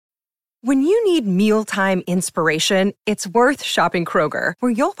When you need mealtime inspiration, it's worth shopping Kroger,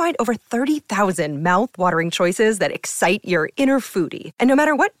 where you'll find over 30,000 mouth-watering choices that excite your inner foodie. And no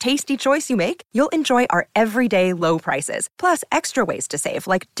matter what tasty choice you make, you'll enjoy our everyday low prices, plus extra ways to save,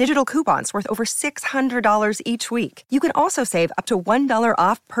 like digital coupons worth over $600 each week. You can also save up to $1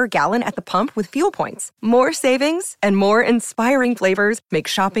 off per gallon at the pump with fuel points. More savings and more inspiring flavors make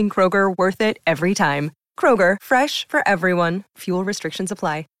shopping Kroger worth it every time. Kroger, fresh for everyone. Fuel restrictions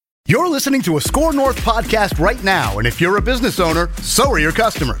apply. You're listening to a Score North podcast right now, and if you're a business owner, so are your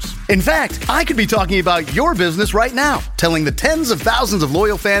customers. In fact, I could be talking about your business right now, telling the tens of thousands of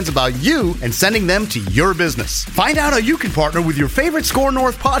loyal fans about you and sending them to your business. Find out how you can partner with your favorite Score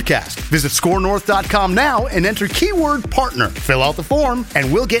North podcast. Visit scorenorth.com now and enter keyword partner. Fill out the form,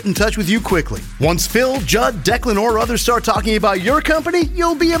 and we'll get in touch with you quickly. Once Phil, Judd, Declan, or others start talking about your company,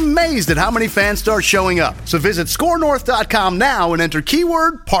 you'll be amazed at how many fans start showing up. So visit scorenorth.com now and enter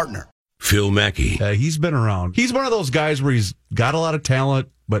keyword partner. Phil Mackey. He's been around. He's one of those guys where he's got a lot of talent,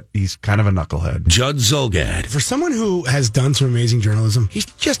 but he's kind of a knucklehead. Judd Zulgad. For someone who has done some amazing journalism, he's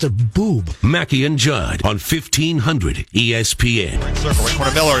just a boob. Mackey and Judd on 1500 ESPN. Right circle, right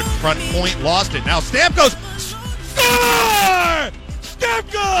corner, Miller, front point, lost it. Now Stamkos, score!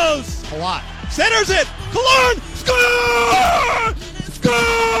 Stamkos! Palat centers it. Killorn, score!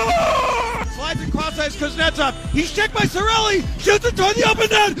 Score! Slides it cross ice, Kuznetsov. He's checked by Cirelli. Shoots it toward the open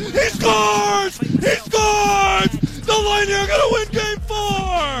net. He scores! He scores! The Lightning are going to win Game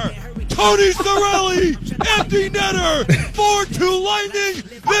 4! Tony Cirelli, empty netter, 4-2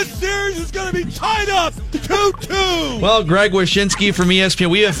 Lightning. This series is going to be tied up 2-2. Well, Greg Wyshynski from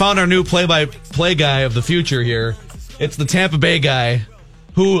ESPN, we have found our new play-by-play guy of the future here. It's the Tampa Bay guy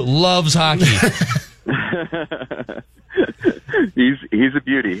who loves hockey. He's a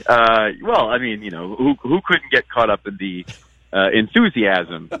beauty. Well, I mean, you know, who couldn't get caught up in the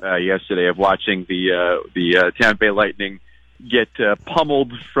enthusiasm yesterday of watching the Tampa Bay Lightning get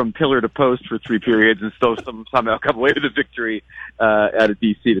pummeled from pillar to post for 3 periods and still somehow come away with a victory out of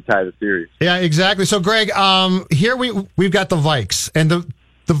DC to tie the series. Yeah, exactly. So, Greg, here we've got the Vikes, and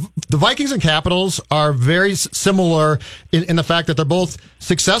the Vikings and Capitals are very similar in the fact that they're both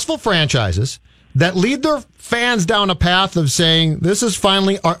successful franchises that lead their fans down a path of saying, this is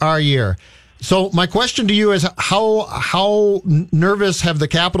finally our year. So my question to you is, how nervous have the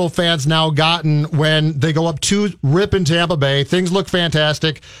Capital fans now gotten when they go up 2-rip in Tampa Bay? Things look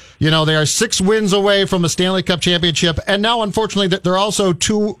fantastic. You know, they are 6 wins away from a Stanley Cup championship. And now, unfortunately, they're also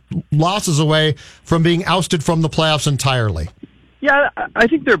 2 losses away from being ousted from the playoffs entirely. Yeah, I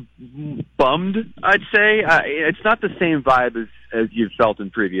think they're bummed, I'd say. It's not the same vibe as you've felt in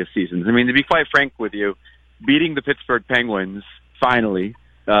previous seasons. I mean, to be quite frank with you, beating the Pittsburgh Penguins, finally,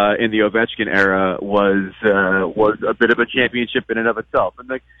 in the Ovechkin era was a bit of a championship in and of itself. And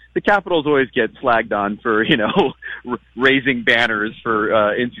the Capitals always get flagged on for, you know, raising banners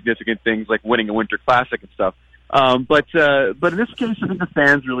for insignificant things like winning a Winter Classic and stuff. But in this case, I think the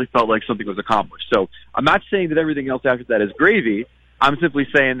fans really felt like something was accomplished. So I'm not saying that everything else after that is gravy. I'm simply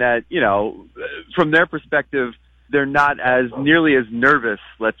saying that, you know, from their perspective, they're not as nearly as nervous,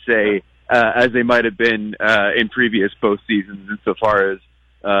 let's say, as they might have been in previous postseasons insofar as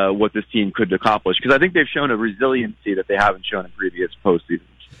what this team could accomplish. Because I think they've shown a resiliency that they haven't shown in previous postseasons.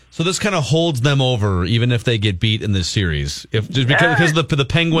 So this kind of holds them over, even if they get beat in this series, because the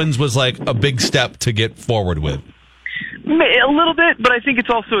Penguins was like a big step to get forward with. A little bit, but I think it's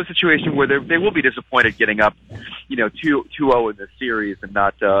also a situation where they will be disappointed getting up, you know, 2-0 in this series and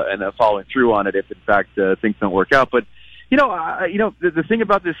not following through on it if in fact things don't work out. But the thing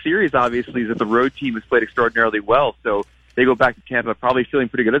about this series obviously is that the road team has played extraordinarily well, so they go back to Tampa probably feeling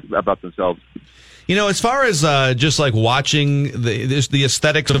pretty good about themselves. You know, as far as just like watching the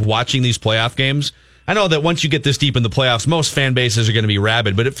aesthetics of watching these playoff games, I know that once you get this deep in the playoffs, most fan bases are going to be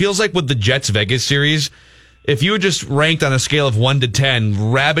rabid, but it feels like with the Jets-Vegas series, if you were just ranked on a scale of 1 to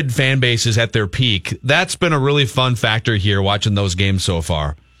 10, rabid fan bases at their peak, that's been a really fun factor here watching those games so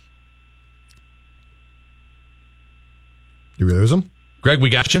far. You lose them? Greg, we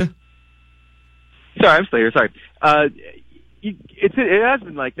got you? Sorry, I'm still here. Sorry. It has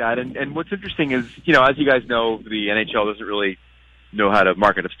been like that, and what's interesting is, you know, as you guys know, the NHL doesn't really know how to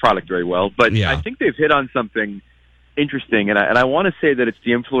market its product very well, but yeah. I think they've hit on something interesting, and I want to say that it's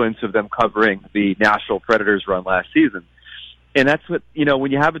the influence of them covering the Nashville Predators run last season. And that's what, you know,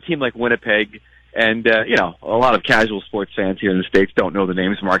 when you have a team like Winnipeg, and, you know, a lot of casual sports fans here in the States don't know the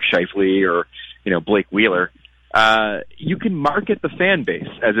names Mark Scheifele or, you know, Blake Wheeler. You can market the fan base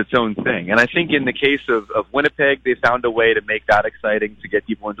as its own thing. And I think in the case of Winnipeg, they found a way to make that exciting, to get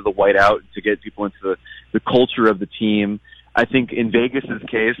people into the whiteout, to get people into the culture of the team. I think in Vegas's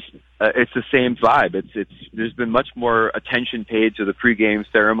case, it's the same vibe. There's been much more attention paid to the pregame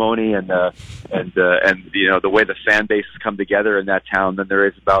ceremony and the way the fan base has come together in that town than there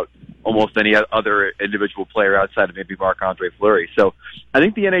is about almost any other individual player outside of maybe Marc-Andre Fleury. So I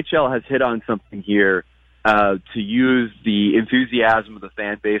think the NHL has hit on something here to use the enthusiasm of the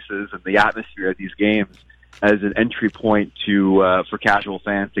fan bases and the atmosphere of these games as an entry point for casual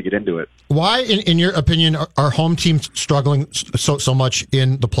fans to get into it. Why, in your opinion, are home teams struggling so much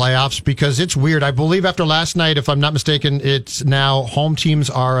in the playoffs? Because it's weird. I believe after last night, if I'm not mistaken, it's now home teams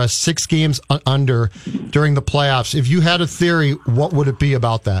are 6 games under during the playoffs. If you had a theory, what would it be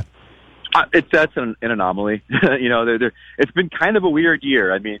about that? That's an anomaly. It's been kind of a weird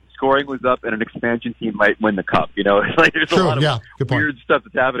year. I mean, scoring was up, and an expansion team might win the cup. There's a lot of weird stuff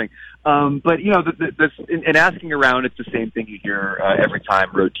that's happening. But in asking around, it's the same thing you hear every time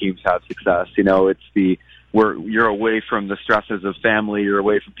road teams have success. It's you're away from the stresses of family. You're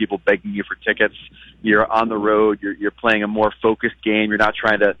away from people begging you for tickets. You're on the road. You're playing a more focused game. You're not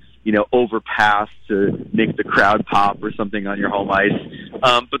trying to overpass to make the crowd pop or something on your home ice.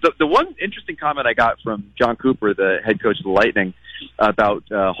 But the one interesting comment I got from John Cooper, the head coach of the Lightning, about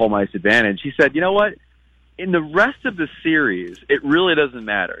home ice advantage, he said, you know what? In the rest of the series, it really doesn't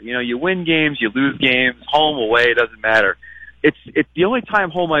matter. You win games, you lose games, home, away, it doesn't matter. It's the only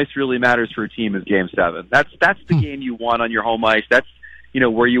time home ice really matters for a team is Game 7. That's the game you want on your home ice. That's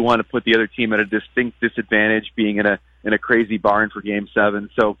where you want to put the other team at a distinct disadvantage, being in a crazy barn for Game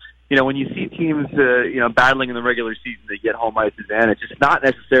 7. So, when you see teams, battling in the regular season to get home ice advantage, it's not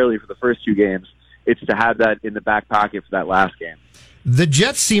necessarily for the first 2 games. It's to have that in the back pocket for that last game. The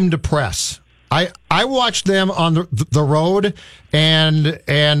Jets seem to press. I watched them on the road, and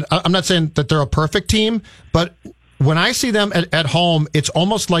I'm not saying that they're a perfect team, but when I see them at home, it's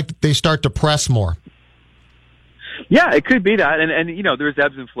almost like they start to press more. Yeah, it could be that, and there's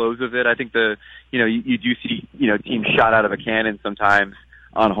ebbs and flows of it. I think you do see teams shot out of a cannon sometimes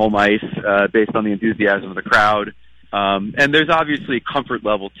on home ice based on the enthusiasm of the crowd, and there's obviously a comfort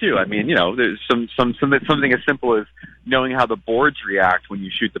level too. I mean, there's something as simple as knowing how the boards react when you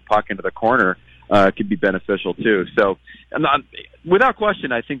shoot the puck into the corner could be beneficial too. So, without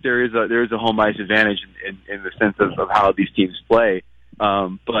question, I think there is a home ice advantage in the sense of how these teams play.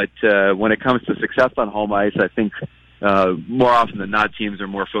 But when it comes to success on home ice, I think more often than not, teams are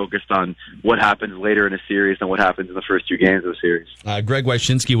more focused on what happens later in a series than what happens in the first 2 games of the series. Greg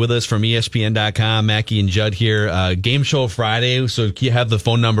Wyshynski with us from ESPN.com. Mackey and Judd here. Game show Friday, so you have the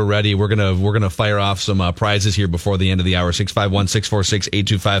phone number ready. We're gonna fire off some prizes here before the end of the hour.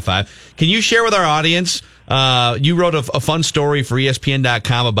 651-646-8255. Can you share with our audience? You wrote a fun story for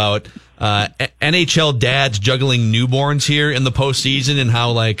ESPN.com about NHL dads juggling newborns here in the postseason and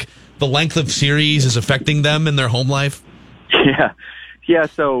how the length of series is affecting them in their home life. Yeah.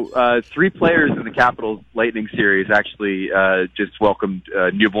 So 3 players in the Capitals Lightning series actually just welcomed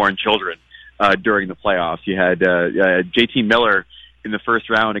newborn children during the playoffs. You had JT Miller in the first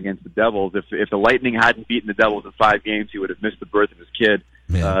round against the Devils. If the Lightning hadn't beaten the Devils in 5 games, he would have missed the birth of his kid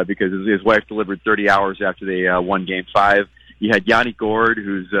because his wife delivered 30 hours after they won Game 5. You had Yanni Gourde,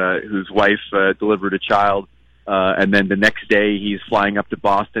 whose wife delivered a child, and then the next day he's flying up to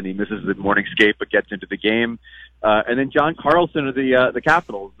Boston. He misses the morning skate but gets into the game. And then John Carlson of the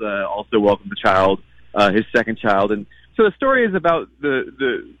Capitals also welcomed the child, his second child. And so the story is about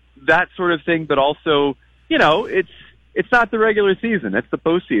that sort of thing, but also, it's not the regular season; it's the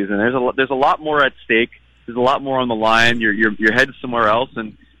postseason. There's a lot more at stake. There's a lot more on the line. You're headed somewhere else,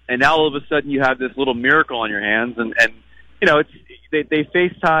 and now all of a sudden you have this little miracle on your hands, and they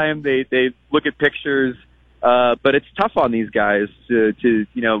FaceTime, they look at pictures, but it's tough on these guys to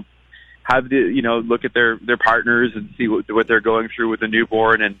have look at their partners and see what they're going through with a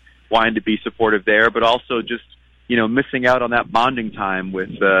newborn and wanting to be supportive there, but also just missing out on that bonding time with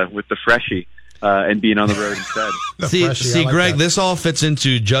the freshie. And being on the road instead. See, Greg, this all fits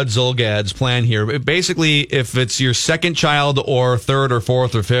into Judd Zulgad's plan here. Basically, if it's your second child or third or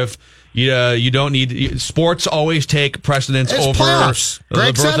fourth or fifth, you don't need sports. Always take precedence over playoffs. the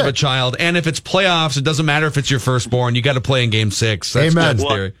birth of a child. And if it's playoffs, it doesn't matter if it's your firstborn. You got to play in Game 6. That's Amen.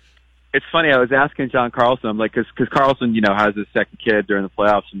 Judd's theory. It's funny. I was asking John Carlson. I'm like, because Carlson, has his second kid during the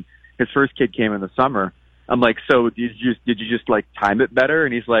playoffs, and his first kid came in the summer. I'm like, so did you just time it better?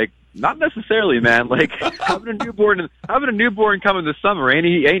 And he's like, Not necessarily, man. Like having a newborn coming this summer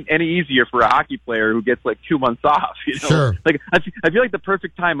ain't any easier for a hockey player who gets like 2 months off. You know, Sure. Like I feel like the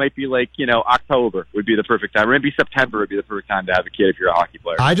perfect time might be like October would be the perfect time, or maybe September would be the perfect time to have a kid if you're a hockey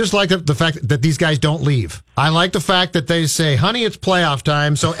player. I just like the fact that these guys don't leave. I like the fact that they say, "Honey, it's playoff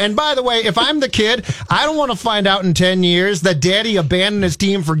time." So, and by the way, if I'm the kid, I don't want to find out in 10 years that Daddy abandoned his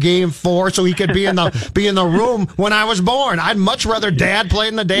team for Game 4 so he could be in the room when I was born. I'd much rather Dad play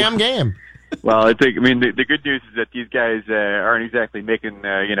in the damn game. Well, the good news is that these guys aren't exactly making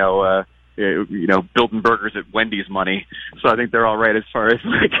building burgers at Wendy's money. So I think they're all right as far as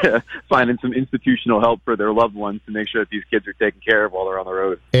finding some institutional help for their loved ones to make sure that these kids are taken care of while they're on the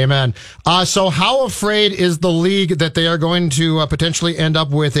road. Amen. So how afraid is the league that they are going to potentially end up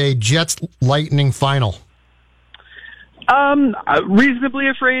with a Jets Lightning final? Reasonably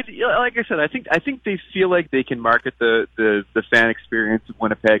afraid. Like I said, I think they feel like they can market the fan experience of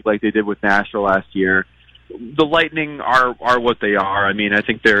Winnipeg like they did with Nashville last year. The Lightning are what they are. I mean, I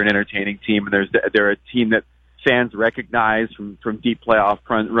think they're an entertaining team, and they're a team that fans recognize from deep playoff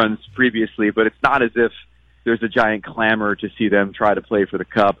runs previously. But it's not as if there's a giant clamor to see them try to play for the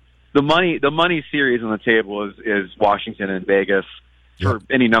Cup. The money series on the table is Washington and Vegas. For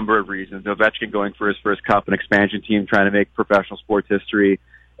any number of reasons. Ovechkin going for his first Cup, an expansion team trying to make professional sports history.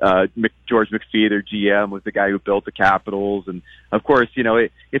 George McPhee, their GM, was the guy who built the Capitals. And, of course,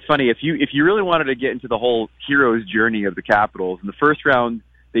 it's funny. If you really wanted to get into the whole hero's journey of the Capitals, in the first round,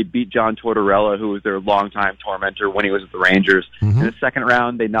 they beat John Tortorella, who was their longtime tormentor when he was at the Rangers. Mm-hmm. In the second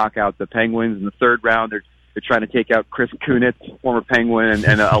round, they knock out the Penguins. In the third round, they're trying to take out Chris Kunitz, former Penguin,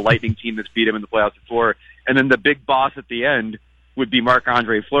 and a Lightning team that's beat him in the playoffs before. And then the big boss at the end would be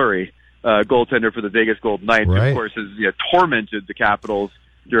Marc-Andre Fleury, goaltender for the Vegas Golden Knights, right. Who, of course, has tormented the Capitals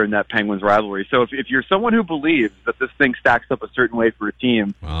during that Penguins rivalry. So if you're someone who believes that this thing stacks up a certain way for a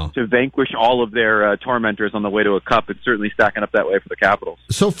team to vanquish all of their tormentors on the way to a Cup, it's certainly stacking up that way for the Capitals.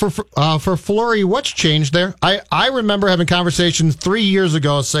 So for Fleury, what's changed there? I remember having conversations 3 years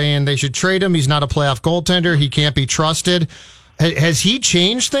ago saying they should trade him. He's not a playoff goaltender. He can't be trusted. Has he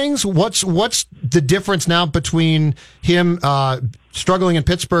changed things? What's the difference now between him struggling in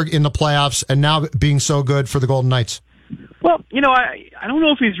Pittsburgh in the playoffs and now being so good for the Golden Knights? Well, I don't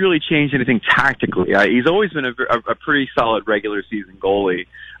know if he's really changed anything tactically. He's always been a pretty solid regular season goalie,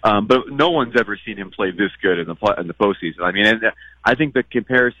 but no one's ever seen him play this good in the postseason. I mean, and I think the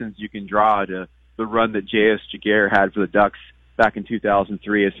comparisons you can draw to the run that J.S. Jaguar had for the Ducks back in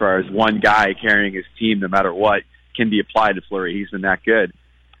 2003, as far as one guy carrying his team no matter what, can be applied to Fleury. He's been that good.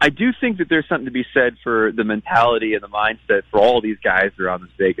 I do think that there's something to be said for the mentality and the mindset for all these guys that are on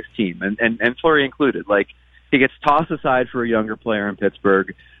this Vegas team, and Fleury included. Like, he gets tossed aside for a younger player in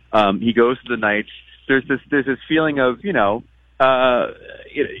Pittsburgh. He goes to the Knights. There's this feeling of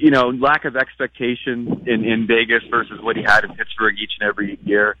lack of expectation in Vegas versus what he had in Pittsburgh each and every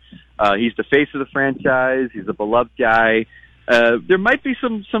year. He's the face of the franchise. He's a beloved guy. There might be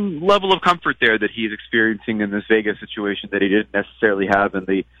some level of comfort there that he's experiencing in this Vegas situation that he didn't necessarily have in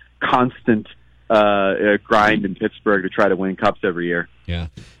the constant grind in Pittsburgh to try to win cups every year. Yeah.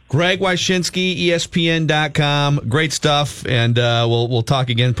 Greg Wyshynski, ESPN.com. Great stuff. And we'll talk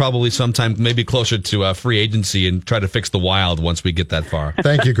again probably sometime, maybe closer to free agency, and try to fix the Wild once we get that far.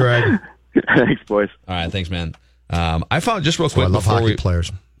 Thank you, Greg. Thanks, boys. All right. Thanks, man. I found just real quick. I love before hockey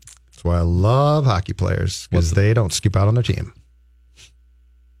players. That's why I love hockey players, because they don't skip out on their team.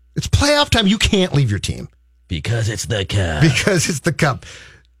 It's playoff time. You can't leave your team. Because it's the Cup. Because it's the Cup.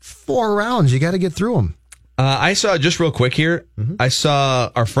 4 rounds. You got to get through them. I saw, just real quick here, I saw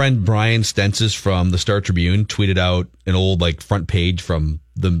our friend Brian Stensis from the Star Tribune tweeted out an old front page from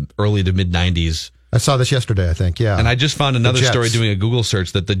the early to mid-90s. I saw this yesterday, I think, yeah. And I just found another story doing a Google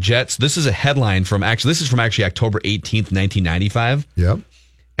search that the Jets, this is a headline from October 18th, 1995. Yep.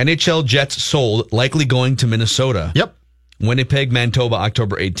 NHL Jets sold, likely going to Minnesota. Yep. Winnipeg, Manitoba,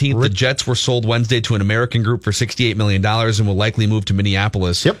 October 18th. The Jets were sold Wednesday to an American group for $68 million and will likely move to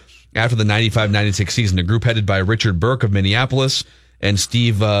Minneapolis. Yep. After the 95-96 season. A group headed by Richard Burke of Minneapolis and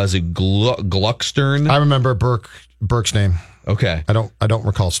Steve Gluckstern. I remember Burke's name. Okay. I don't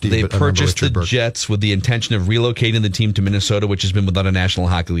recall Steve. They but purchased the Burke. Jets with the intention of relocating the team to Minnesota, which has been without a National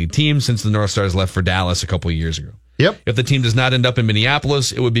Hockey League team since the North Stars left for Dallas a couple of years ago. Yep. If the team does not end up in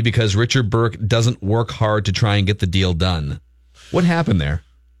Minneapolis, it would be because Richard Burke doesn't work hard to try and get the deal done. What happened there?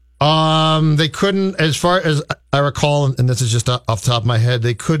 They couldn't, as far as I recall, and this is just off the top of my head,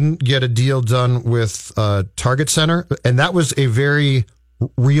 they couldn't get a deal done with Target Center, and that was a very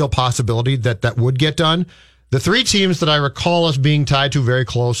real possibility that would get done. The three teams that I recall us being tied to very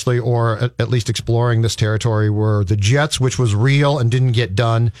closely, or at least exploring this territory, were the Jets, which was real and didn't get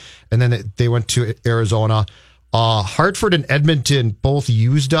done, and then they went to Arizona. Hartford and Edmonton both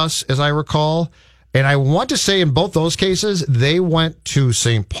used us, as I recall. And I want to say in both those cases, they went to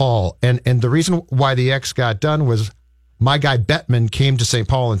St. Paul. And the reason why the X got done was my guy Bettman came to St.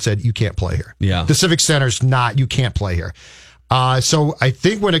 Paul and said, you can't play here. Yeah. The Civic Center's not, you can't play here. So I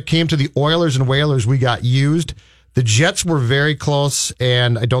think when it came to the Oilers and Whalers, we got used. The Jets were very close,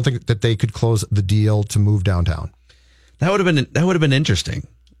 and I don't think that they could close the deal to move downtown. That would have been interesting.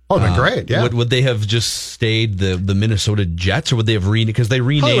 Oh, it'd been great. Yeah. Would they have just stayed the Minnesota Jets, or would they have because they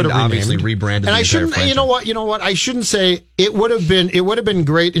renamed, obviously rebranded? And the I shouldn't. franchise. You know what? I shouldn't say it would have been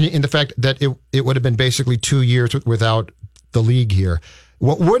great in the fact that it would have been basically 2 years without the league here.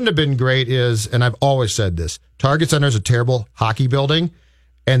 What wouldn't have been great is, and I've always said this, Target Center is a terrible hockey building,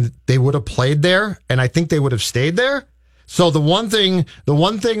 and they would have played there, and I think they would have stayed there. So the one thing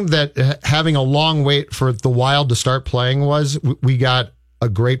that having a long wait for the Wild to start playing was we got a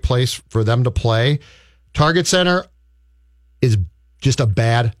great place for them to play. Target Center is just a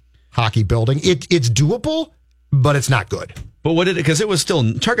bad hockey building. It's doable, but it's not good. But what did it? Because it was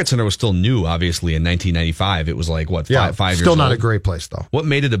still Target Center was still new, obviously in 1995. It was like what 5 years. Still not old. A great place though. What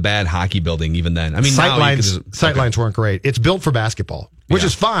made it a bad hockey building even then? I mean, sightlines weren't great. It's built for basketball, which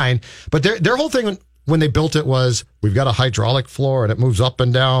is fine. But their whole thing when they built it was we've got a hydraulic floor and it moves up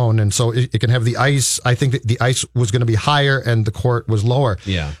and down, and so it can have the ice. I think that the ice was going to be higher and the court was lower.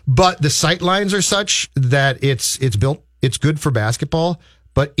 Yeah. But the sightlines are such that it's built. It's good for basketball,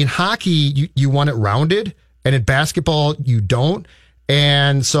 but in hockey you want it rounded. And in basketball, you don't.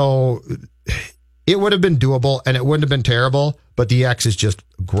 And so it would have been doable and it wouldn't have been terrible, but the X is just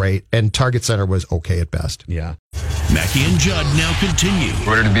great. And Target Center was okay at best. Yeah. Mackey and Judd now continue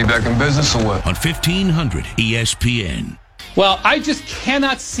Ready to be back in business or what? on 1500 ESPN. Well, I just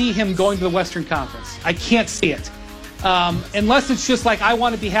cannot see him going to the Western Conference. I can't see it. Unless it's just like, I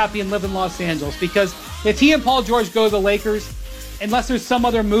want to be happy and live in Los Angeles. Because if he and Paul George go to the Lakers, unless there's some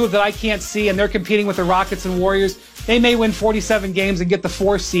other move that I can't see and they're competing with the Rockets and Warriors, they may win 47 games and get the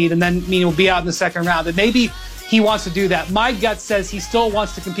 4th seed and then will be out in the second round. And maybe he wants to do that. My gut says he still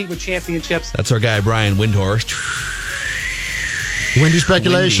wants to compete with championships. That's our guy, Brian Windhorst. Windy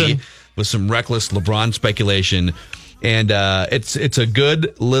speculation. Windy, with some reckless LeBron speculation. And it's a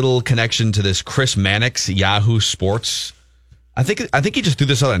good little connection to this Chris Mannix, Yahoo Sports. I think he just threw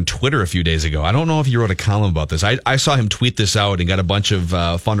this out on Twitter a few days ago. I don't know if he wrote a column about this. I saw him tweet this out and got a bunch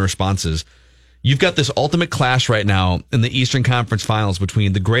of fun responses. You've got this ultimate clash right now in the Eastern Conference Finals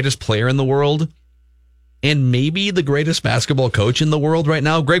between the greatest player in the world and maybe the greatest basketball coach in the world right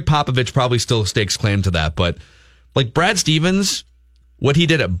now. Greg Popovich probably still stakes claim to that, but like Brad Stevens, what he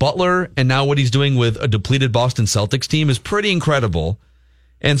did at Butler and now what he's doing with a depleted Boston Celtics team is pretty incredible.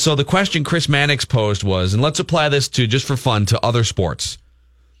 And so the question Chris Mannix posed was, and let's apply this to just for fun to other sports.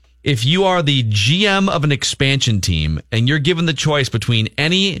 If you are the GM of an expansion team and you're given the choice between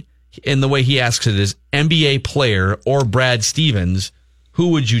any, and the way he asks it is NBA player or Brad Stevens, who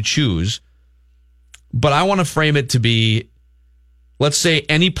would you choose? But I want to frame it to be, let's say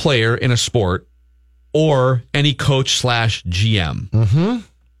any player in a sport or any coach / GM. Mm-hmm.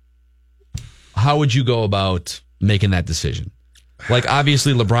 How would you go about making that decision? Like,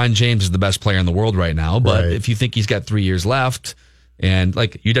 obviously, LeBron James is the best player in the world right now, but if you think he's got 3 years left, and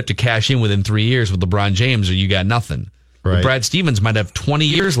like you'd have to cash in within 3 years with LeBron James, or you got nothing. Right. Well, Brad Stevens might have 20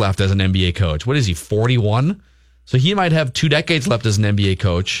 years left as an NBA coach. What is he, 41? So he might have 2 decades left as an NBA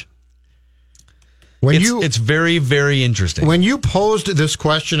coach. It's very, very interesting. When you posed this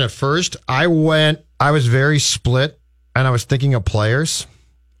question at first, I was very split, and I was thinking of players,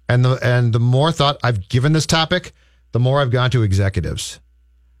 and the more thought I've given this topic, the more I've gone to executives.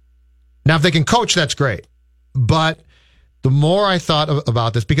 Now, if they can coach, that's great. But the more I thought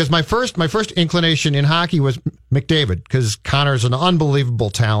about this, because my first inclination in hockey was McDavid, because Connor's an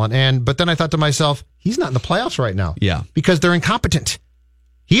unbelievable talent. But then I thought to myself, he's not in the playoffs right now. Yeah. Because they're incompetent.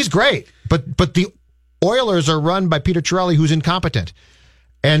 He's great. But the Oilers are run by Peter Chiarelli, who's incompetent.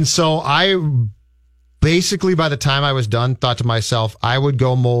 And so I basically, by the time I was done, thought to myself, I would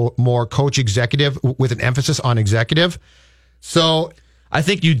go more coach executive with an emphasis on executive. So I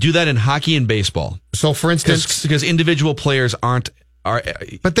think you do that in hockey and baseball. So, for instance, because individual players are.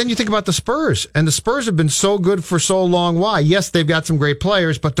 But then you think about the Spurs, and the Spurs have been so good for so long. Why? Yes, they've got some great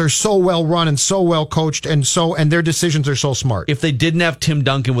players, but they're so well run and so well coached, and their decisions are so smart. If they didn't have Tim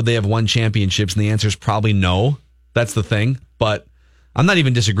Duncan, would they have won championships? And the answer is probably no. That's the thing. But I'm not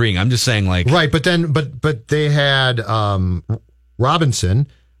even disagreeing. I'm just saying, like, right. But then, but they had Robinson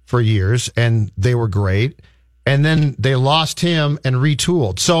for years, and they were great. and then they lost him and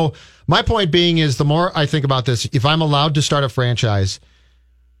retooled. So my point being is, the more I think about this, if I'm allowed to start a franchise,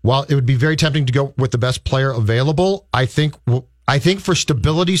 while it would be very tempting to go with the best player available, I think for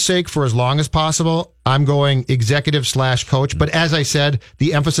stability's sake, for as long as possible, I'm going executive/coach. But as I said,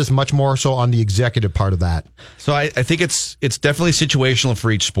 the emphasis much more so on the executive part of that. So I think it's definitely situational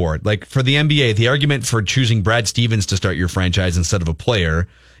for each sport. Like for the NBA, the argument for choosing Brad Stevens to start your franchise instead of a player,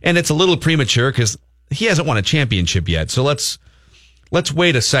 and it's a little premature because he hasn't won a championship yet. So let's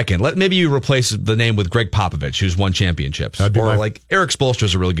wait a second. Maybe you replace the name with Greg Popovich, who's won championships. Or like Eric Spoelstra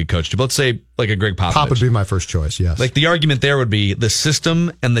is a really good coach too. But let's say like a Greg Popovich. Pop would be my first choice, yes. Like the argument there would be the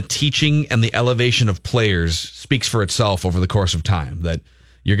system and the teaching and the elevation of players speaks for itself over the course of time. That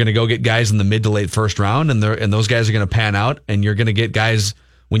you're going to go get guys in the mid to late first round, and those guys are going to pan out, and you're going to get guys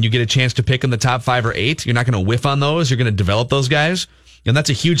when you get a chance to pick in the top 5 or 8. You're not going to whiff on those. You're going to develop those guys. And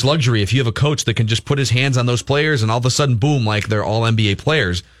that's a huge luxury if you have a coach that can just put his hands on those players and all of a sudden, boom, like they're all NBA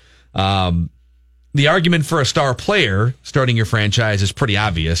players. The argument for a star player starting your franchise is pretty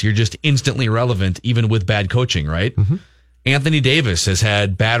obvious. You're just instantly relevant even with bad coaching, right? Mm-hmm. Anthony Davis has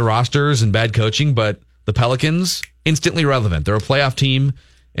had bad rosters and bad coaching, but the Pelicans, instantly relevant. They're a playoff team,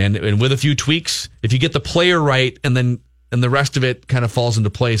 and with a few tweaks, if you get the player right and the rest of it kind of falls into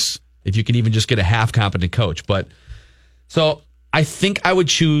place, if you can even just get a half competent coach. But so I think I would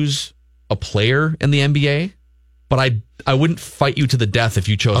choose a player in the NBA, but I wouldn't fight you to the death if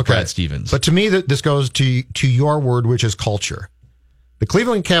you chose Brad Stevens. But to me, this goes to your word, which is culture. The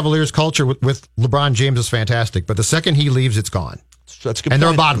Cleveland Cavaliers culture with LeBron James is fantastic, but the second he leaves, it's gone. That's a good and point.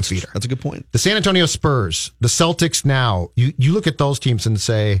 they're a bottom feeder. That's a good point. The San Antonio Spurs, the Celtics now, you look at those teams and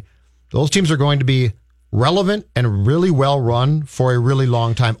say, those teams are going to be relevant and really well run for a really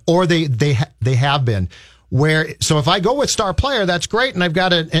long time, or they have been. So if I go with star player, that's great, and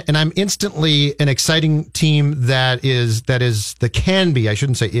I'm instantly an exciting team that can be, I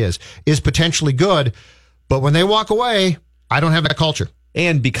shouldn't say is potentially good, but when they walk away, I don't have that culture.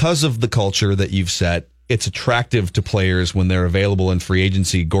 And because of the culture that you've set, it's attractive to players when they're available in free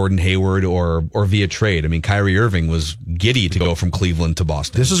agency, Gordon Hayward or via trade. I mean, Kyrie Irving was giddy to go from Cleveland to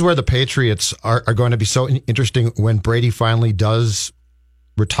Boston. This is where the Patriots are going to be so interesting when Brady finally does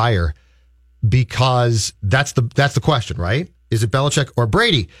retire, because that's the question, right? Is it Belichick or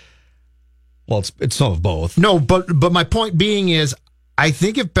Brady? Well, it's some of both. No, but my point being is, I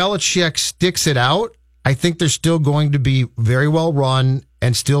think if Belichick sticks it out, I think they're still going to be very well run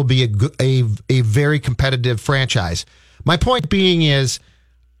and still be a very competitive franchise. My point being is,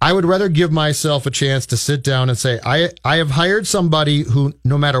 I would rather give myself a chance to sit down and say, I have hired somebody who,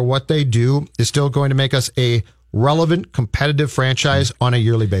 no matter what they do, is still going to make us a relevant, competitive franchise on a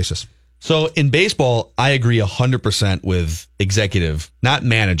yearly basis. So in baseball, I agree 100% with executive, not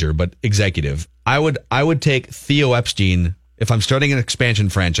manager, but executive. I would take Theo Epstein if I'm starting an expansion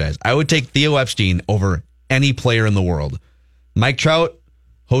franchise. I would take Theo Epstein over any player in the world. Mike Trout,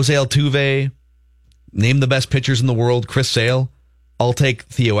 Jose Altuve, name the best pitchers in the world, Chris Sale. I'll take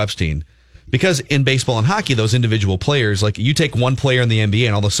Theo Epstein. Because in baseball and hockey, those individual players, like you take one player in the NBA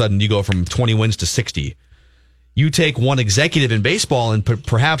and all of a sudden you go from 20 wins to 60. You take one executive in baseball and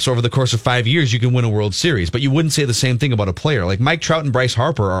perhaps over the course of 5 years, you can win a World Series. But you wouldn't say the same thing about a player. Like Mike Trout and Bryce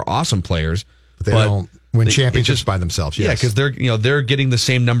Harper are awesome players. But they don't win championships by themselves. Yes. Yeah, because they're getting the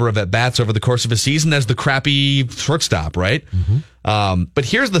same number of at-bats over the course of a season as the crappy shortstop, right? Mm-hmm. But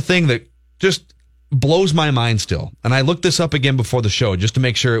here's the thing that just blows my mind still. And I looked this up again before the show just to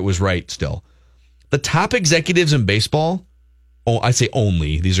make sure it was right still. The top executives in baseball, I say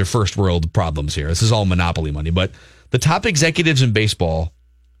only, these are first world problems here. This is all monopoly money. But the top executives in baseball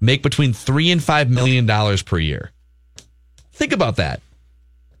make between $3 and $5 million per year. Think about that.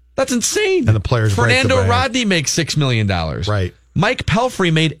 That's insane. And the players, Fernando Rodney makes $6 million. Right. Mike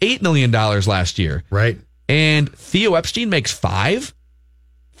Pelfrey made $8 million last year. Right. And Theo Epstein makes $5.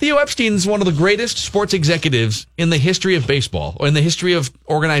 Theo Epstein is one of the greatest sports executives in the history of baseball, or in the history of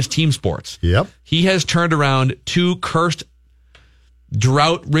organized team sports. Yep. He has turned around 2 cursed,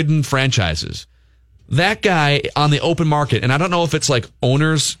 drought-ridden franchises. That guy on the open market, and I don't know if it's like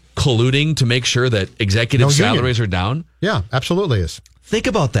owners colluding to make sure that executive salaries are down. Yeah, absolutely is. Think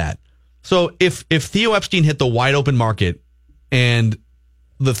about that. So if Theo Epstein hit the wide open market and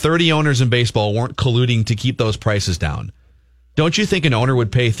the 30 owners in baseball weren't colluding to keep those prices down, don't you think an owner would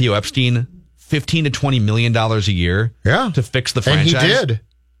pay Theo Epstein $15 to $20 million a year to fix the franchise? And he did.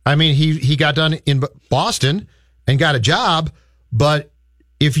 I mean, he got done in Boston and got a job, but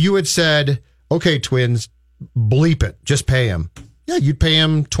if you had said, okay, Twins, bleep it, just pay him. Yeah, you'd pay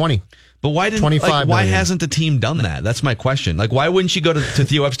him 20. But why didn't? 25 Like, why million. hasn't the team done that? That's my question. Like, why wouldn't you go to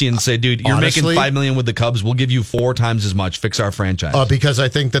Theo Epstein and say, "Dude, you're Honestly, making $5 million with the Cubs. We'll give you 4 times as much. Fix our franchise." Because I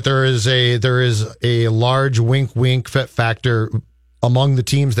think that there is a large wink factor among the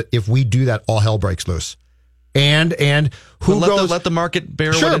teams that if we do that, all hell breaks loose. And who goes? Let the market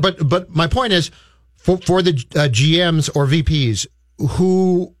bear. Sure, but my point is for the GMs or VPs,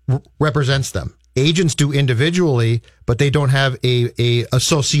 who represents them? Agents do individually, but they don't have a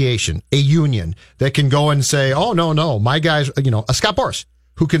association, a union that can go and say, "Oh no, my guys," a Scott Boras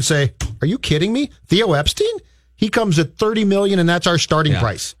who can say, "Are you kidding me? Theo Epstein? He comes at $30 million, and that's our starting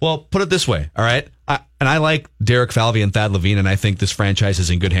price." Well, put it this way, all right? I like Derek Falvey and Thad Levine, and I think this franchise is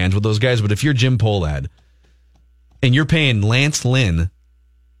in good hands with those guys. But if you're Jim Pohlad and you're paying Lance Lynn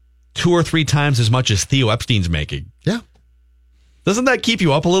 2 or 3 times as much as Theo Epstein's making, yeah. Doesn't that keep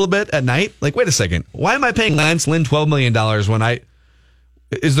you up a little bit at night? Like, wait a second. Why am I paying Lance Lynn $12 million when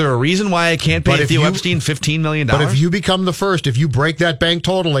is there a reason why I can't pay Theo Epstein $15 million? But if you become the first, if you break that bank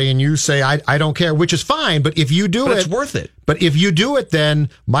totally and you say, I don't care, which is fine, but if you do it's worth it. But if you do it, then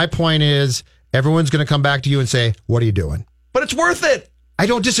my point is everyone's going to come back to you and say, what are you doing? But it's worth it. I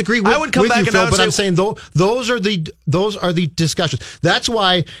don't disagree with, I would come with back you, and Phil, I would but say, I'm saying those are the discussions. That's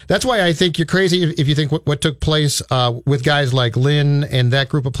why I think you're crazy if you think what took place with guys like Lynn and that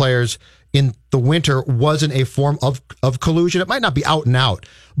group of players in the winter wasn't a form of collusion. It might not be out and out,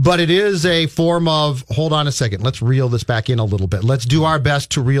 but it is a form of, hold on a second, let's reel this back in a little bit. Let's do our best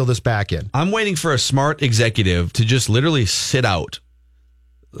to reel this back in. I'm waiting for a smart executive to just literally sit out.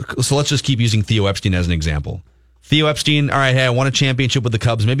 So let's just keep using Theo Epstein as an example. Theo Epstein, all right, hey, I won a championship with the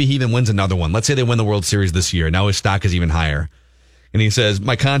Cubs. Maybe he even wins another one. Let's say they win the World Series this year. Now his stock is even higher. And he says,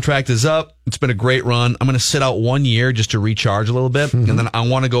 my contract is up. It's been a great run. I'm going to sit out 1 year just to recharge a little bit. Mm-hmm. And then I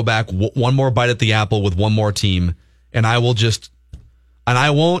want to go back one more bite at the apple with one more team. And I won't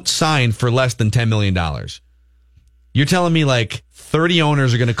sign for less than $10 million. You're telling me like 30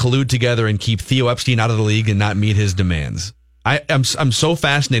 owners are going to collude together and keep Theo Epstein out of the league and not meet his demands. I'm so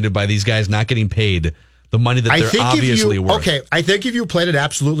fascinated by these guys not getting paid the money that they're obviously worth. Okay, I think if you played it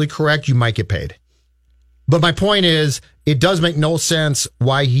absolutely correct, you might get paid. But my point is, it does make no sense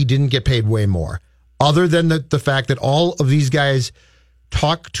why he didn't get paid way more, other than the fact that all of these guys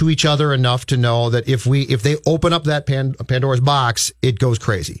talk to each other enough to know that if they open up that Pandora's box, it goes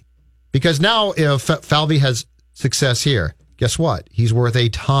crazy. Because now if Falvey has success here, guess what? He's worth a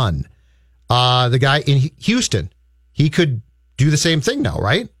ton. The guy in Houston, he could do the same thing now,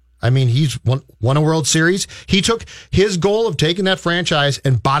 right? I mean, he's won a World Series. He took his goal of taking that franchise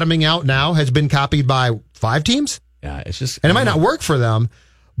and bottoming out now has been copied by 5 teams. Yeah, it's just... And it might not work for them,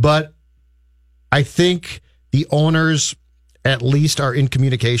 but I think the owners at least are in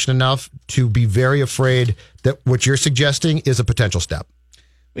communication enough to be very afraid that what you're suggesting is a potential step.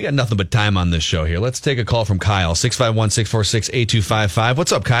 We got nothing but time on this show here. Let's take a call from Kyle, 651-646-8255.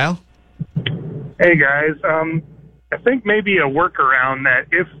 What's up, Kyle? Hey, guys. I think maybe a workaround that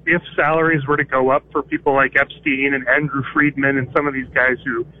if salaries were to go up for people like Epstein and Andrew Friedman and some of these guys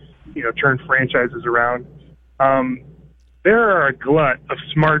who, turn franchises around, there are a glut of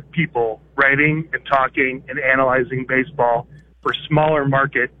smart people writing and talking and analyzing baseball for smaller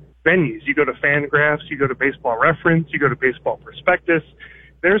market venues. You go to Fangraphs, you go to Baseball Reference, you go to Baseball Prospectus.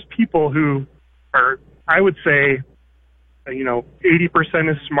 There's people who are, I would say, 80%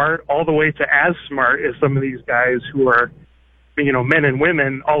 as smart, all the way to as smart as some of these guys who are, men and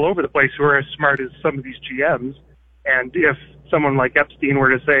women all over the place who are as smart as some of these GMs. And if someone like Epstein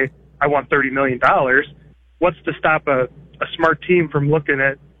were to say, I want $30 million, what's to stop a smart team from looking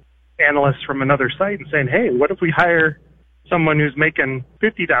at analysts from another site and saying, hey, what if we hire someone who's making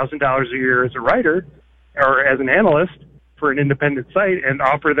 $50,000 a year as a writer or as an analyst for an independent site and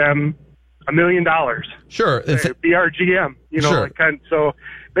offer them $1 million. Sure. Be our GM. Sure. So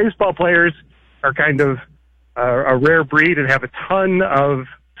baseball players are kind of a rare breed and have a ton of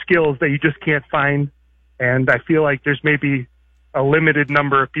skills that you just can't find. And I feel like there's maybe a limited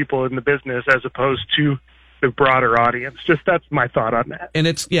number of people in the business as opposed to the broader audience. Just that's my thought on that. And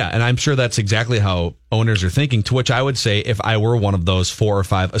and I'm sure that's exactly how owners are thinking, to which I would say if I were one of those 4 or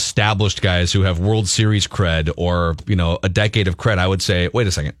 5 established guys who have World Series cred or, a decade of cred, I would say, wait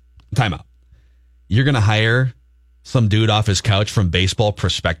a second, time out. You're going to hire some dude off his couch from Baseball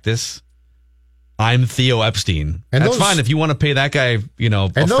Prospectus? I'm Theo Epstein. And that's fine if you want to pay that guy,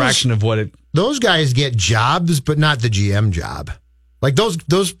 a fraction of what it... Those guys get jobs, but not the GM job. Like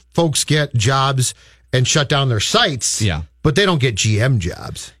those folks get jobs and shut down their sites, but they don't get GM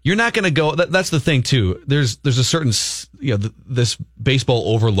jobs. You're not going to go... That's the thing, too. There's a certain... this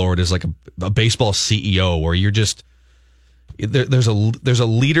baseball overlord is like a baseball CEO where you're just... there's a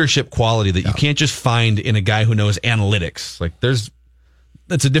leadership quality that you can't just find in a guy who knows analytics. Like that's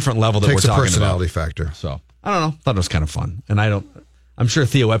a different level that Takes we're talking a personality about. factor. So I don't know. Thought it was kind of fun, and I'm sure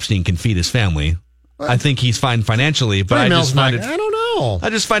Theo Epstein can feed his family. I think he's fine financially, but I just find it. I don't know.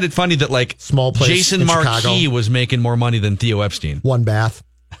 I just find it funny that like Small place Jason in Marquis Chicago. was making more money than Theo Epstein. One bath,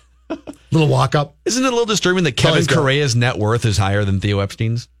 little walk up. Isn't it a little disturbing that Kevin Correa's net worth is higher than Theo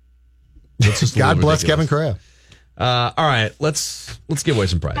Epstein's? God bless Kevin Correa. All right, let's give away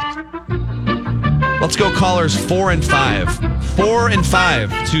some prizes. Let's go callers 4 and 5. 4 and 5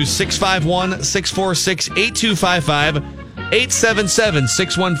 to 651-646-8255.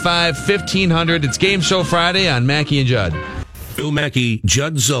 877-615-1500. It's Game Show Friday on Mackey and Judd. Phil Mackey,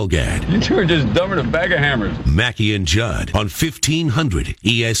 Judd Zulgad. You two are just dumber than a bag of hammers. Mackey and Judd on 1500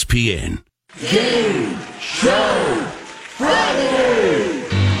 ESPN. Game Show Friday!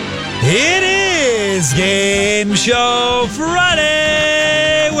 It is Game Show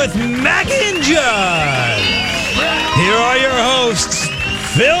Friday with Mackey and Judd. Here are your hosts,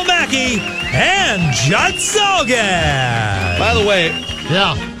 Phil Mackey and Judd Zulgad. By the way,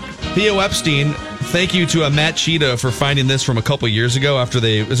 Theo Epstein, thank you to Matt Cheetah for finding this from a couple years ago after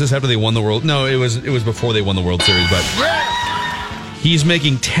they won the World? No, it was before they won the World Series, but he's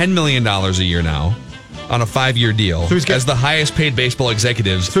making $10 million a year now on a 5-year deal as the highest paid baseball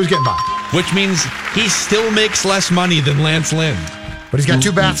executives. So he's getting by. Which means he still makes less money than Lance Lynn. But he's got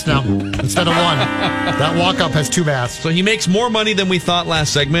 2 bats now instead of 1. That walk-up has 2 bats. So he makes more money than we thought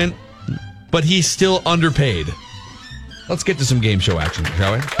last segment, but he's still underpaid. Let's get to some game show action,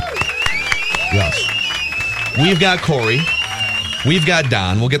 shall we? Yes. We've got Corey. We've got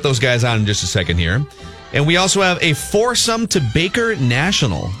Don. We'll get those guys on in just a second here. And we also have a foursome to Baker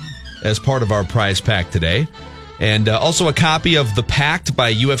National as part of our prize pack today. And also a copy of The Pact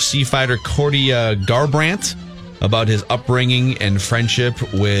by UFC fighter Cody Garbrandt about his upbringing and friendship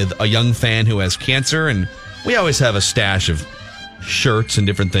with a young fan who has cancer. And we always have a stash of shirts and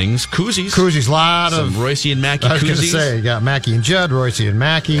different things. Koozies. A lot of... Some Royce and Mackey koozies. I was going to say, you got Mackey and Judd, Royce and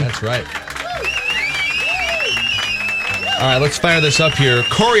Mackey. That's right. All right, let's fire this up here.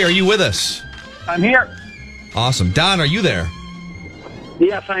 Corey, are you with us? I'm here. Awesome. Don, are you there?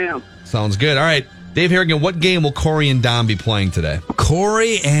 Yes, I am. Sounds good. All right. Dave Harrigan, what game will Corey and Don be playing today?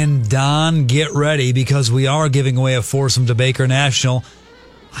 Corey and Don, get ready because we are giving away a foursome to Baker National.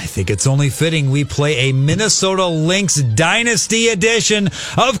 I think it's only fitting we play a Minnesota Lynx Dynasty edition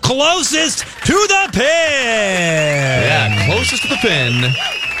of Closest to the Pin. Yeah, Closest to the Pin.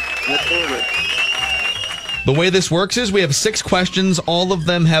 The way this works is we have 6 questions. All of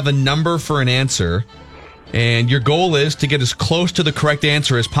them have a number for an answer. And your goal is to get as close to the correct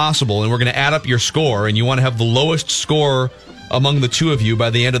answer as possible. And we're going to add up your score. And you want to have the lowest score among the 2 of you by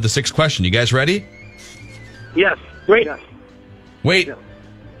the end of the 6th question. You guys ready? Yes. Great. Yes. Wait.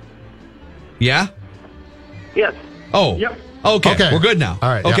 Yeah? Yes. Oh. Yep. Okay. We're good now. All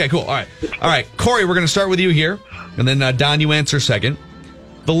right. Okay, cool. All right. Corey, we're going to start with you here. And then, Don, you answer second.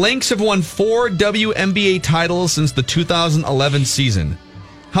 The Lynx have won 4 WNBA titles since the 2011 season.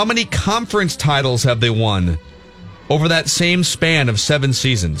 How many conference titles have they won over that same span of 7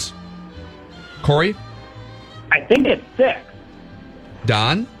 seasons? Corey? I think it's 6.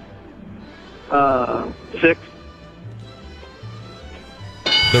 Don? 6. They're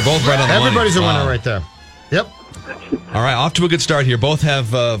both right on the Everybody's money. a winner right there. Yep. All right, off to a good start here. Both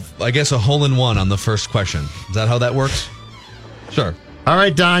have, I guess, a hole-in-one on the first question. Is that how that works? Sure. All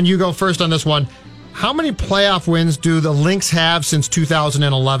right, Don, you go first on this one. How many playoff wins do the Lynx have since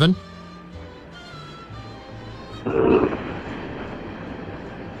 2011? Only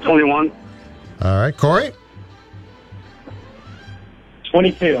 1. All right, Corey?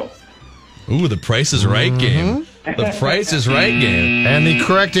 22. Ooh, the Price is Right game. The Price is Right game. And the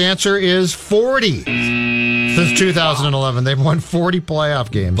correct answer is 40. Since 2011, they've won 40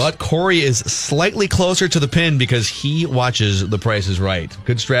 playoff games. But Corey is slightly closer to the pin because he watches The Price is Right.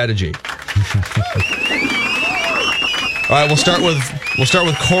 Good strategy. All right, we'll start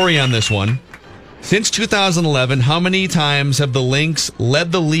with Corey on this one. Since 2011, how many times have the Lynx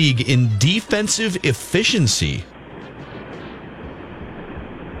led the league in defensive efficiency?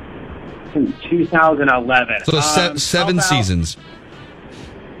 Since 2011. So 7 seasons.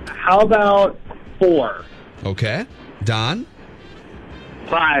 How about 4? Okay. Don?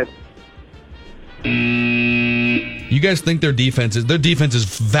 5. You guys think their defense is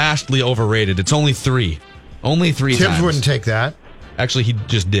vastly overrated. It's only 3. Only 3 times. Tibbs wouldn't take that. Actually, he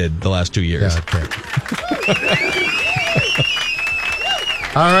just did the last 2 years. Yeah, okay.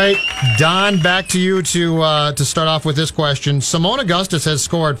 All right, Don, back to you to start off with this question. Simone Augustus has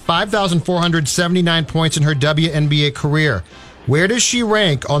scored 5,479 points in her WNBA career. Where does she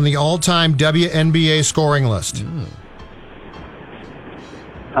rank on the all-time WNBA scoring list?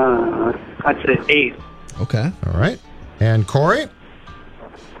 I'd say 8. Okay. All right. And Corey?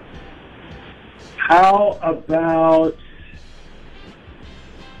 How about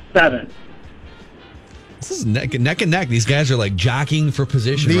 7? This is neck and neck. These guys are like jockeying for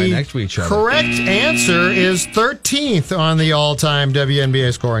position right next to each other. Correct answer is 13th on the all-time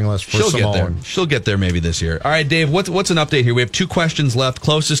WNBA scoring list for Simone. Get there. She'll get there maybe this year. All right, Dave, what's an update here? We have 2 questions left.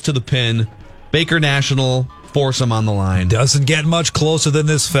 Closest to the pin, Baker National, foursome on the line. Doesn't get much closer than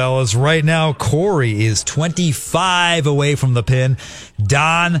this, fellas. Right now, Corey is 25 away from the pin.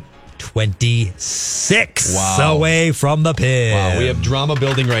 Don, 26 away from the pin. Wow, we have drama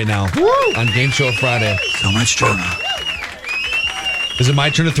building right now on Game Show Friday. So much drama. Is it my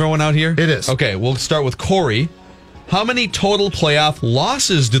turn to throw one out here? It is. Okay, we'll start with Corey. How many total playoff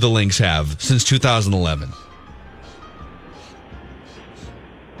losses do the Lynx have since 2011?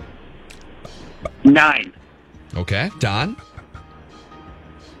 9. Okay, Don?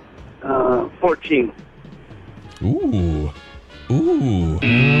 14. Ooh.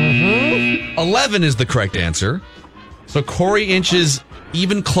 11 is the correct answer. So Corey inches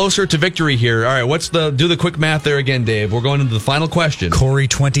even closer to victory here. All right, do the quick math there again, Dave. We're going into the final question. Corey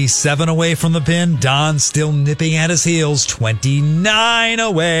 27 away from the pin. Don still nipping at his heels, 29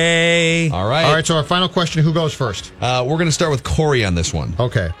 away. All right. All right, so our final question, who goes first? We're going to start with Corey on this one.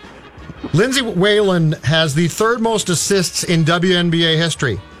 Okay. Lindsay Whalen has the 3rd most assists in WNBA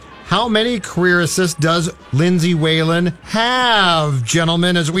history. How many career assists does Lindsay Whalen have,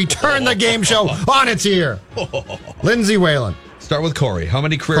 gentlemen, as we turn the game show on its ear? Lindsay Whalen. Start with Corey. How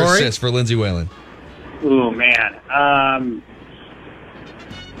many career assists for Lindsay Whalen? Ooh, man.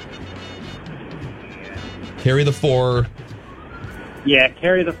 Carry the 4. Yeah,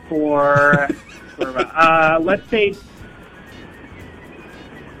 carry the 4. Let's say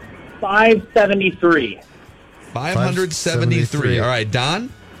 573. 573. All right,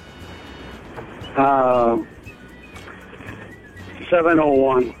 Don?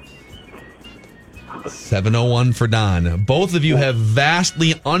 701. 701 for Don. Both of you have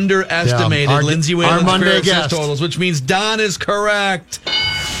vastly underestimated Lindsay Whalen's career assist totals, which means Don is correct.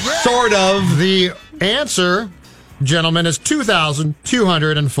 Sort of. The answer, gentlemen, is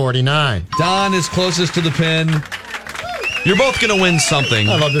 2,249. Don is closest to the pin. You're both going to win something.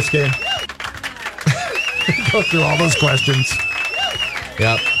 I love this game. Go through all those questions.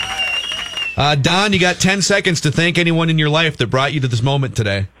 Yep. Don, you got 10 seconds to thank anyone in your life that brought you to this moment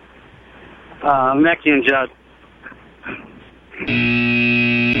today. Mackie and Judd.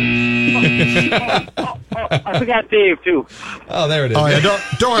 I forgot Dave, too. Oh, there it is. Oh, yeah,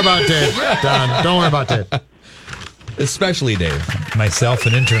 don't worry about Dave, Don. Don't worry about Dave. Especially Dave. Myself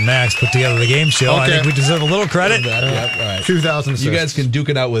and intern Max put together the game show. Okay. I think we deserve a little credit. Yep, all right. 2,006. You guys can duke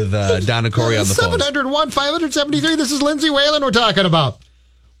it out with Don and Corey on the phone. 701, 573. This is Lindsay Whalen we're talking about.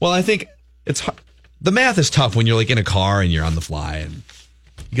 Well, I think the math is tough when you're like in a car and you're on the fly and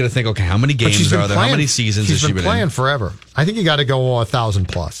you got to think, okay, how many games are there? How many seasons has she been playing in? forever. I think you got to go 1,000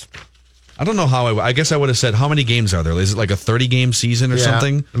 plus. I don't know how I guess I would have said, how many games are there? Is it like a 30-game season or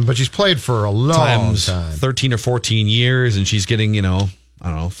something? But she's played for a long time. 13 or 14 years, and she's getting, I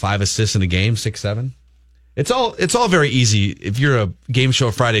don't know, 5 assists in a game, 6, 7. It's all very easy if you're a Game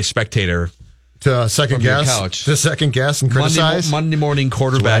Show Friday spectator. To second guess. Couch. To second guess and criticize. Monday morning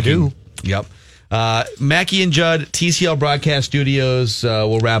quarterbacking. Yep. Mackie and Judd, TCL Broadcast Studios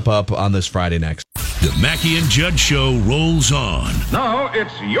will wrap up on this Friday next. The Mackie and Judd Show rolls on. Now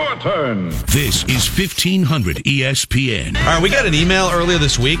it's your turn. This is 1500 ESPN. All right, we got an email earlier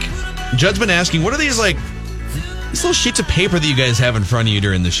this week. Judd's been asking, what are these little sheets of paper that you guys have in front of you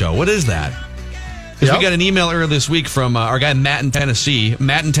during the show? What is that? Because we got an email earlier this week from our guy Matt in Tennessee.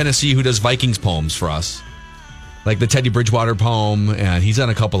 Matt in Tennessee, who does Vikings poems for us. Like the Teddy Bridgewater poem, and he's done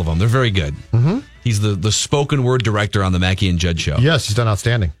a couple of them. They're very good. Mm-hmm. He's the spoken word director on the Mackie and Judd Show. Yes, he's done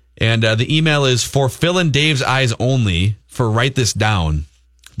outstanding. And the email is for Phil and Dave's eyes only for write this down.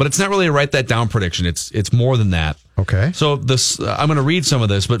 But it's not really a write that down prediction. It's more than that. Okay. So this I'm going to read some of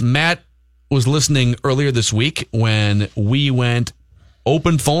this, but Matt was listening earlier this week when we went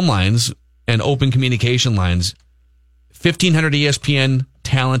open phone lines and open communication lines, 1500 ESPN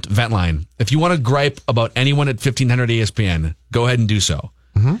talent vent line. If you want to gripe about anyone at 1500 ESPN, go ahead and do so.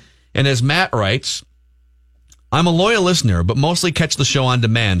 Mm-hmm. And as Matt writes, I'm a loyal listener, but mostly catch the show on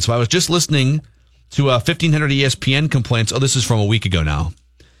demand. So I was just listening to 1500 ESPN complaints. Oh, this is from a week ago now.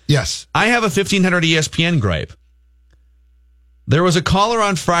 Yes. I have a 1500 ESPN gripe. There was a caller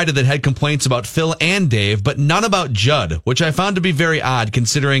on Friday that had complaints about Phil and Dave, but none about Judd, which I found to be very odd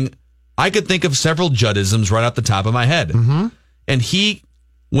considering I could think of several Juddisms right off the top of my head. Mm-hmm. And he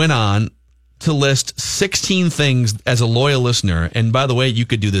went on to list 16 things as a loyal listener. And by the way, you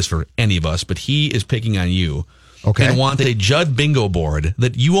could do this for any of us, but he is picking on you. Okay. And wanted a Judd bingo board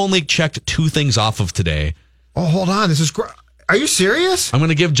that you only checked 2 things off of today. Oh, hold on. This is great. Are you serious? I'm going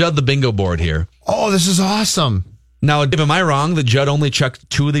to give Judd the bingo board here. Oh, this is awesome. Now, am I wrong that Judd only checked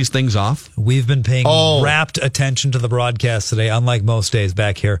 2 of these things off? We've been paying rapt attention to the broadcast today, unlike most days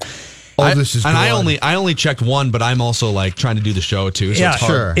back here. This is good. And I only checked 1, but I'm also like trying to do the show too. So yeah, it's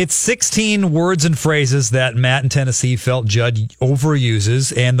hard. Sure. It's 16 words and phrases that Matt in Tennessee felt Judd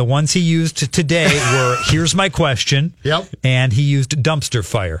overuses, and the ones he used today were "Here's my question," Yep. and he used "dumpster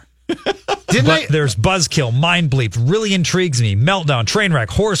fire." There's buzzkill, mind bleep, really intrigues me, meltdown, train wreck,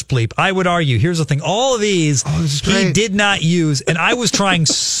 horse bleep. I would argue. Here's the thing: all of these he did not use, and I was trying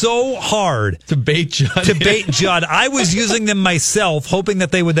so hard to bait Judd. I was using them myself, hoping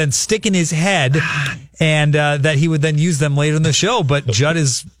that they would then stick in his head, and that he would then use them later in the show. But Judd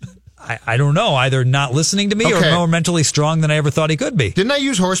is, I don't know, either not listening to me or more mentally strong than I ever thought he could be. Didn't I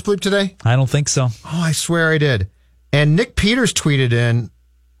use horse bleep today? I don't think so. Oh, I swear I did. And Nick Peters tweeted in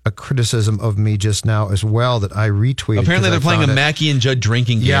a criticism of me just now as well that I retweeted. Apparently they're playing a Mackey and Judd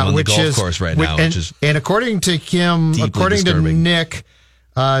drinking game on the golf course right now. And according to him, according to Nick,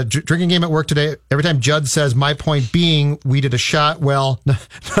 drinking game at work today, every time Judd says, my point being, we did a shot. Well,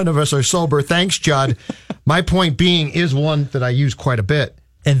 none of us are sober. Thanks, Judd. My point being is one that I use quite a bit.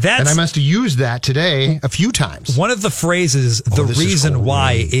 And I must have used that today a few times. One of the phrases, the reason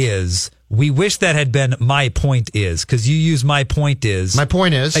why is, we wish that had been my point is, because you use my point is. My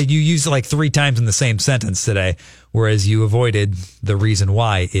point is. You used it like 3 times in the same sentence today, whereas you avoided the reason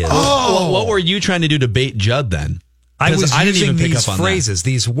why is. Oh, what were you trying to do to bait Judd then? I was didn't using even pick these up on phrases,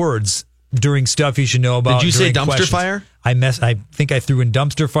 these words during stuff you should know about. Did you say dumpster questions. fire? I think I threw in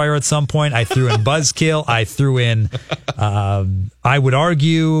dumpster fire at some point. I threw in buzzkill. I threw in, I would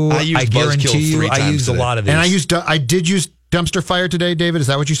argue, I guarantee you, I used a lot of these. And I did use dumpster fire today, David. Is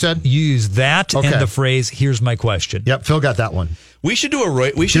that what you said? You used that and the phrase, here's my question. Yep, Phil got that one. We should do a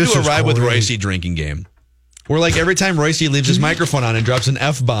ride with Royce drinking game. Where like every time Royce leaves his microphone on and drops an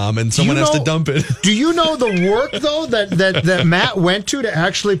F-bomb and someone has to dump it. Do you know the work though that Matt went to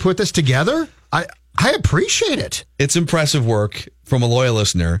actually put this together? I appreciate it. It's impressive work from a loyal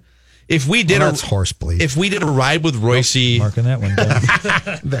listener. If we did that's horse bleep. If we did a ride with Royce, marking that one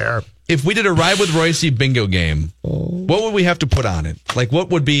down. There. If we did a ride with Royce bingo game, what would we have to put on it? Like what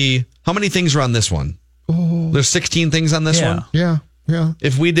would be? How many things are on this one? There's 16 things on this one. Yeah.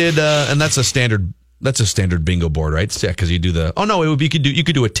 If we did, and that's a standard. That's a standard bingo board, right? Yeah, because you do the. Oh no, it would be you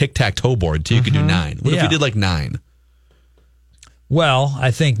could do a tic-tac-toe board too. You could do 9. What if we did like 9? Well, I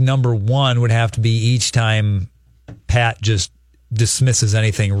think number 1 would have to be each time Pat just dismisses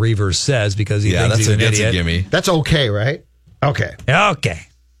anything Reavers says because he thinks he's an idiot. That's a gimme. That's okay, right? Okay.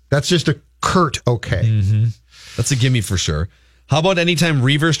 That's just a curt okay. Mm-hmm. That's a gimme for sure. How about anytime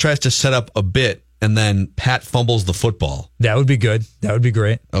Reavers tries to set up a bit and then Pat fumbles the football? That would be good. That would be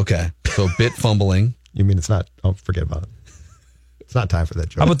great. Okay. So bit fumbling. You mean it's not? Oh, forget about it. It's not time for that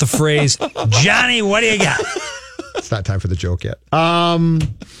joke. How about the phrase, Johnny, what do you got? It's not time for the joke yet.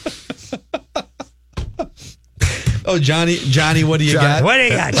 Oh, Johnny, what do you got? What do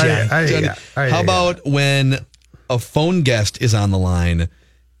you got, Johnny? How about when a phone guest is on the line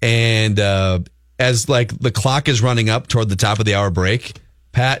and as like the clock is running up toward the top of the hour break,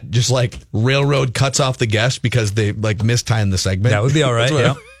 Pat just like railroad cuts off the guest because they like mistimed the segment? That would be all right,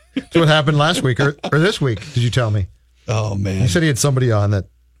 yeah. That's what happened last week or this week, did you tell me? Oh, man. He said he had somebody on that.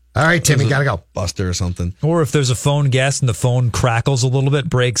 All right, Timmy, gotta go. Buster or something. Or if there's a phone guest and the phone crackles a little bit,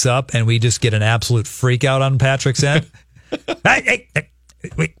 breaks up, and we just get an absolute freak out on Patrick's end. hey,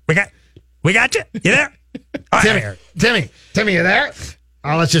 we got you. You there? Timmy, you there?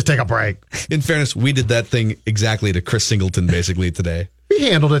 Oh, let's just take a break. In fairness, we did that thing exactly to Chris Singleton basically today. We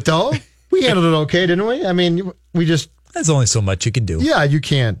handled it though. We handled it okay, didn't we? I mean, we just. There's only so much you can do. Yeah, you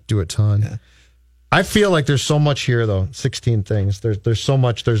can't do a ton. Yeah. I feel like there's so much here, though. 16 things. There's so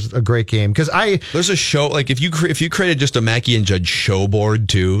much. There's a great game because there's a show like if you created just a Mackey and Judd show board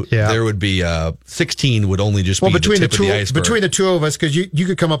too, there would be 16 would only just be between the tip of the iceberg. Between the two of us, because you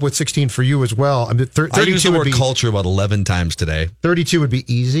could come up with 16 for you as well. I mean, 32 I used the word culture about 11 times today. 32 would be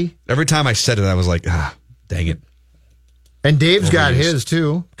easy. Every time I said it, I was like, dang it. And Dave's got his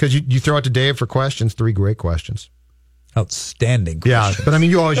too because you throw it to Dave for questions. 3 great questions. Outstanding. Yeah, but I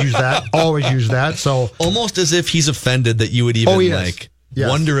mean, you always use that. So almost as if he's offended that you would even Yes.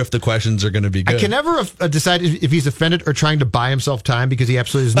 wonder if the questions are going to be good. I can never decide if he's offended or trying to buy himself time because he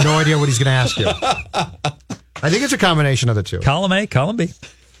absolutely has no idea what he's going to ask you. I think it's a combination of the two. Column A, column B.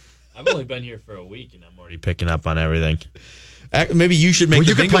 I've only been here for a week, and I'm already picking up on everything. Maybe you should make you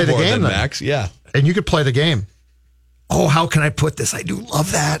the could bingo play the board game then, then. Max. Yeah. And you could play the game. Oh, how can I put this? I do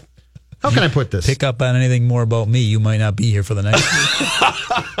love that. How can I put this? Pick up on anything more about me, you might not be here for the next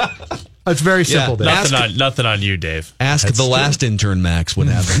week. It's very simple, Dave. Nothing on you, Dave. Ask That's the true. last intern, Max, what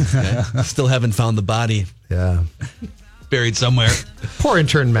happened. Okay? Still haven't found the body. Yeah. Buried somewhere. Poor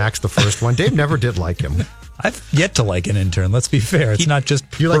intern Max, the first one. Dave never did like him. I've yet to like an intern. Let's be fair. It's not just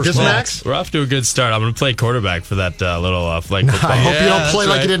You like this, personal. Max? We're off to a good start. I'm going to play quarterback for that little flag football. I hope you don't that's play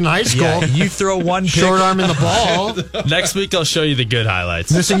like you did in high school. Yeah, you throw one pick. Short arm in the ball. Next week, I'll show you the good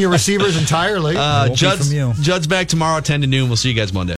highlights. Missing your receivers entirely. Won't be from you. Judd's back tomorrow, 10 to noon. We'll see you guys Monday.